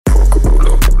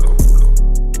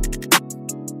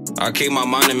I keep my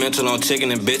mind and mental on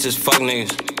chicken and bitches, fuck niggas.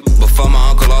 Before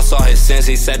my uncle lost all his sense,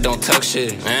 he said don't tuck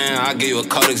shit. Man, I'll give you a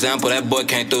cold example, that boy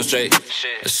came through straight.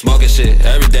 Smoking shit,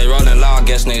 every day rolling loud,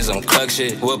 guess niggas on cluck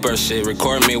shit. Whoop her shit,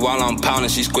 record me while I'm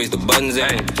pounding, she squeeze the buttons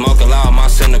in. Smoking loud, my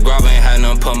center grab ain't had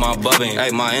nothing put my bub in.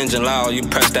 Hey, my engine loud, you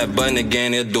press that button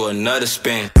again, it'll do another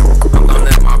spin. I'm gon'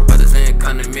 let my brothers in,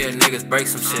 come to me, niggas break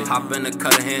some shit. Hop in the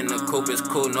cutter, here in the coupe, it's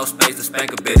cool, no space to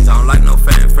spank a bitch. I don't like no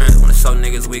fan friends, wanna show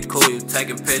niggas we cool, you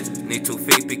taking pictures. Need 2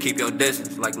 feet, be keep your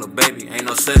distance, like lil' baby, ain't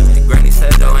no slipping. Granny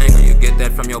said though, ain't gonna you get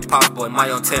that from your pop boy, my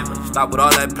own temper. Stop with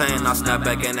all that playing, I snap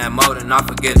back in that mode and I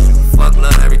forget you. Fuck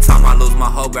love, every time I lose my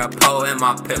hoe, grab pole in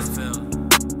my pistol.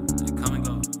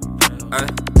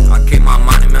 I keep my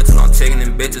mind and mental on chicken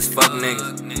and bitches, fuck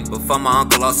niggas. Before my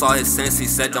uncle lost all his sense, he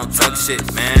said don't tuck shit.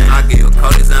 Man, I give you a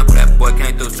cold example, that boy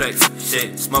came through straight.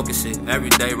 Shit, smoking shit, every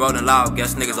day rolling loud,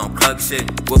 guess niggas on cluck shit.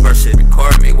 Whoop her shit,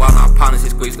 record me while I'm pounding, she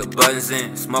squeeze the buttons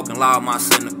in. Smoking loud, my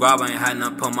shit in the grab, I ain't had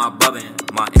nothing put my bub in.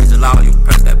 My engine loud, you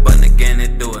press that button again,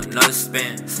 it do another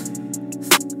spin.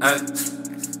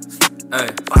 Hey,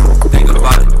 think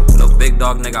about it. Little big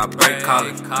dog nigga, I break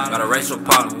college. Got a racial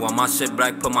problem. Want my shit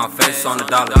black, put my face on the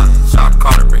dollar. Shot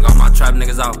Carter, bring all my trap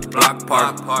niggas out. Block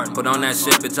party. Put on that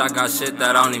shit, bitch, I got shit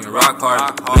that I don't even rock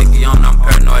hard. Mickey on, I'm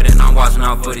paranoid and I'm watching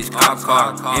out for these cop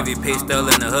cars. MVP still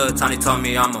in the hood, Tony told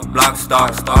me I'm a block star.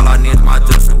 All I need is my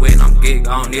juice and weed, I'm geek,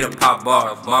 I don't need a pop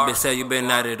bar. My bitch said you been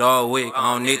at it all week,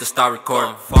 I don't need to start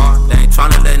recording. They ain't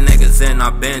tryna let niggas in, I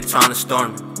been tryna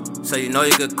storm it. So you know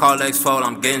you could call X-Fold,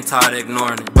 I'm getting tired of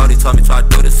ignoring it. Brody told me try to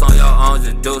do this on your own,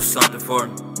 just do something for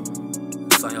me.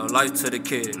 It's on your life to the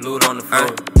kid, loot on the floor.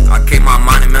 I keep my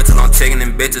mind and mental on chicken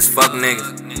and bitches, fuck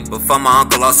niggas. Before my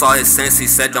uncle lost all his sense, he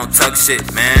said don't tuck shit.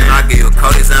 Man, I give you a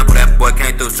cold example, that boy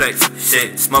came through straight.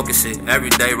 Shit, smoking shit, every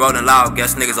day rolling loud,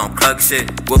 guess niggas on cluck shit.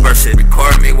 Whoop her shit,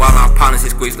 record me while I'm pounding, she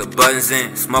squeeze the buttons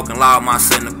in. Smoking loud, my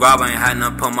shit in the grab, I ain't had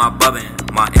nothing put my bub in.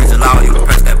 My engine loud, you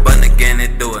press that button again,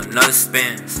 it do another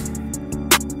spin.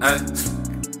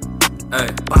 Hey,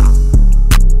 wow.